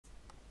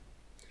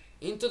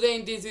In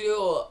this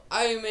video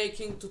I am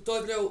making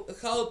tutorial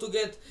how to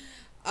get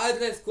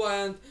address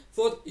client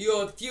for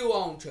your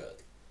TLauncher.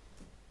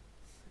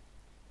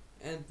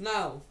 And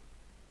now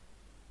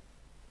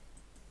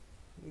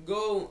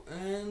go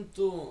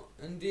into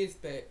this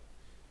page.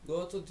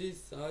 Go to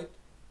this site.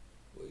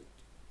 Wait.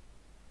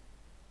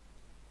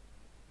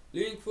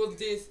 Link for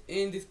this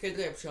in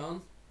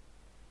description.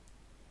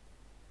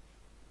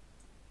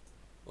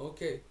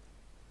 Okay.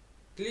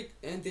 Click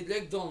and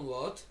select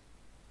download.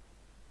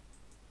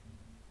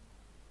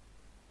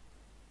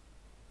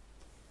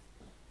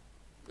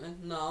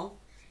 And now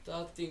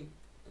starting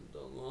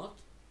download.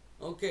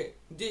 Okay,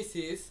 this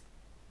is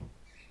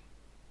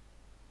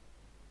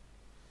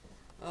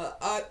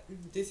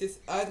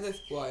address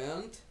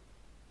client.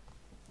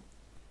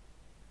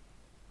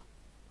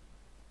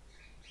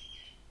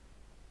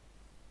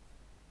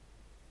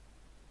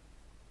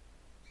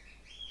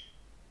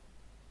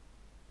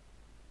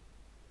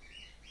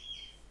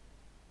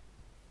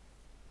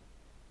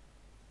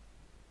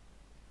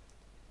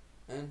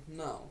 And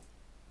now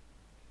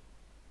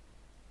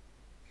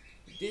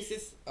this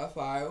is a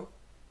file.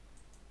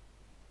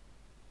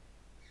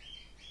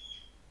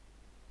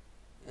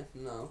 And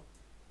now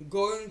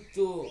going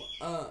to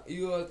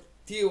your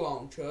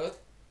TLauncher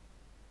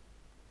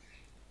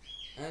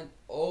and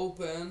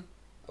open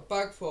a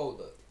pack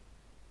folder.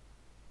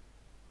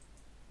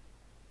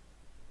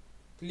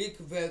 Click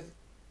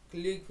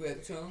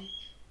version.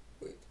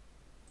 Wait.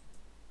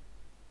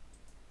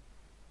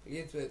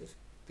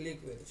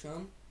 Click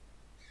version.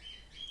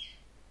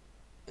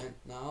 And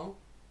now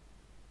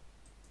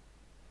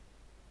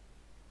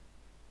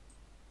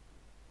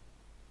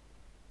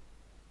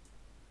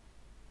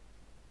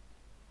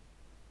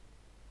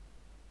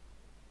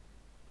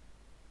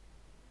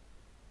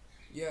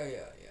yeah.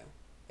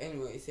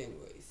 Anyways,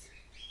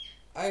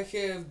 I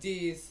have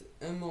this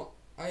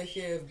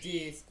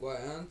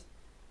client.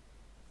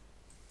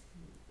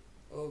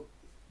 Oh,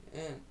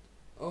 and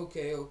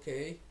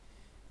okay.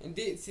 And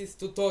this is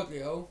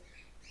tutorial.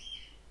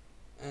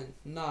 And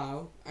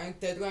now I'm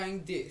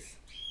trying this.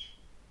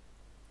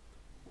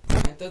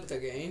 Enter the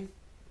game.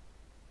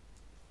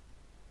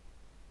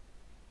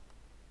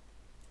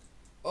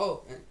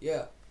 Oh, and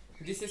yeah,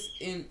 this is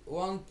in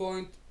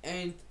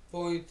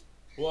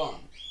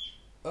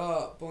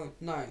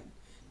 1.8.1.9.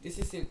 This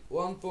is in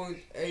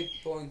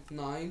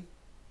 1.8.9.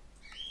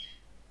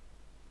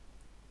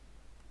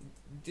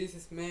 This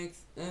is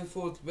makes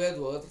for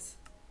Bedwars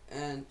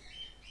and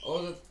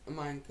other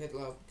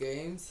Minecraft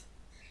games.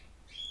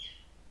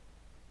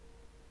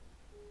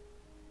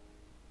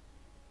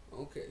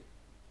 Okay,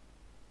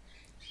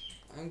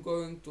 I'm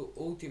going to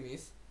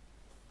Ultimis.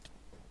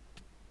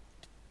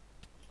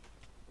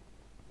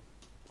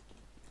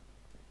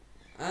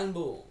 And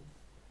boom.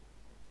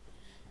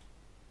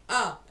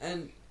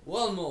 And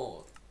one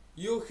more.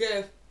 You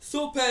have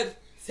super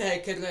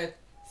secret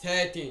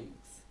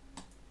settings.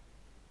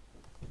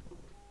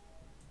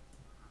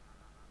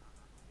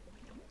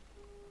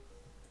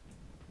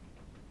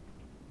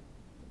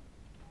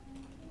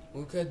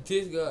 Look at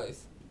this,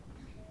 guys.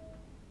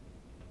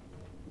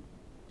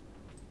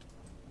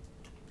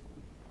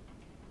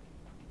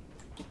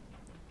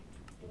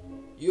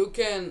 You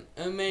can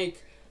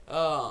make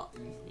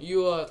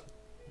your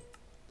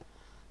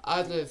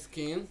address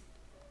skin.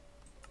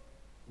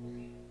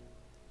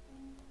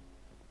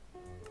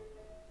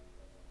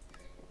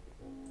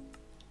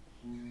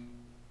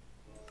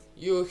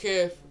 You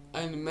have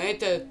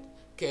animated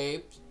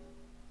capes.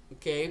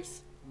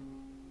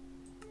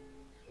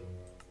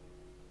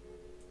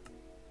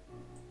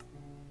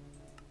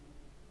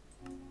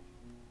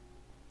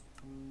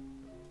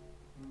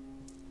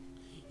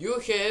 You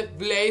have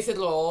blaze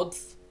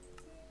rods.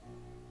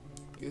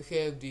 You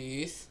have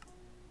this.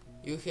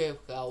 You have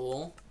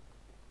hollow.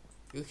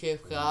 You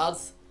have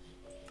cards.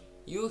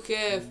 You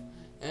have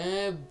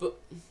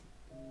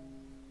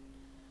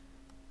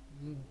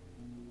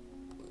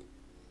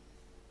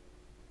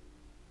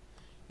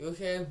you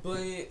have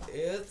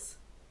birds,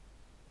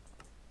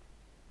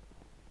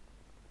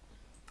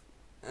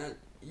 and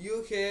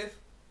you have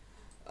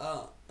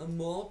a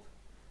mob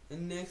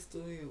next to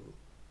you.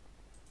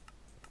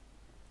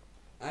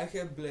 I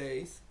have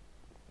blaze.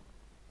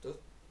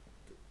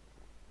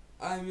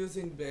 I'm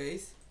using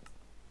blaze,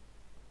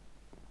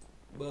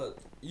 but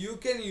you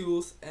can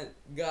use a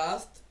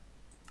ghast,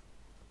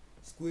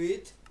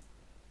 squid,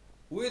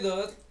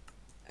 wither,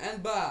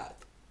 and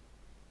bat.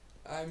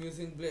 I'm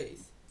using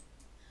blaze.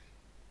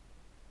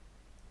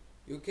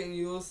 You can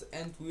use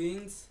ant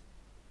wings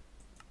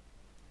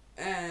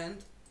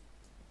and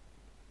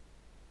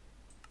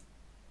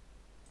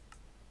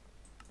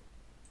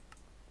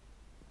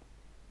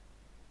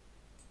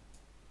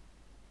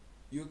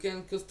you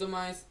can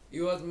customize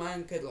your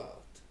Minecraft.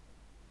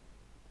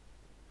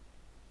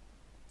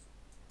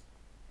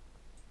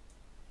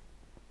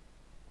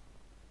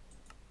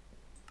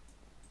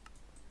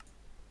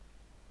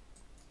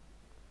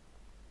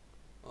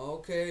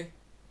 Okay.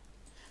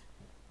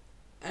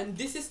 And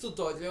this is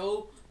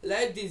tutorial.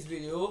 Like this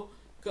video,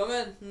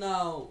 comment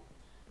now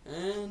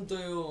and do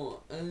you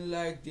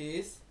like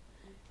this,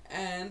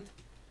 and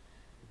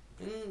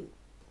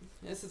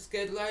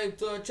subscribe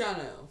to our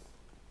channel.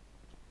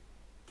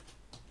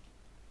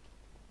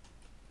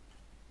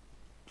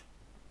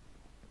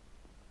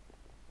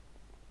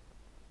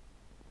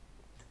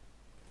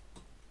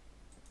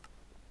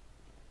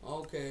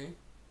 Okay.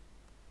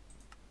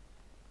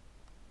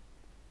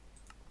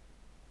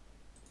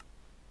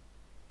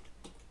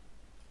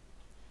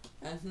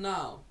 And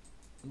now,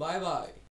 bye bye.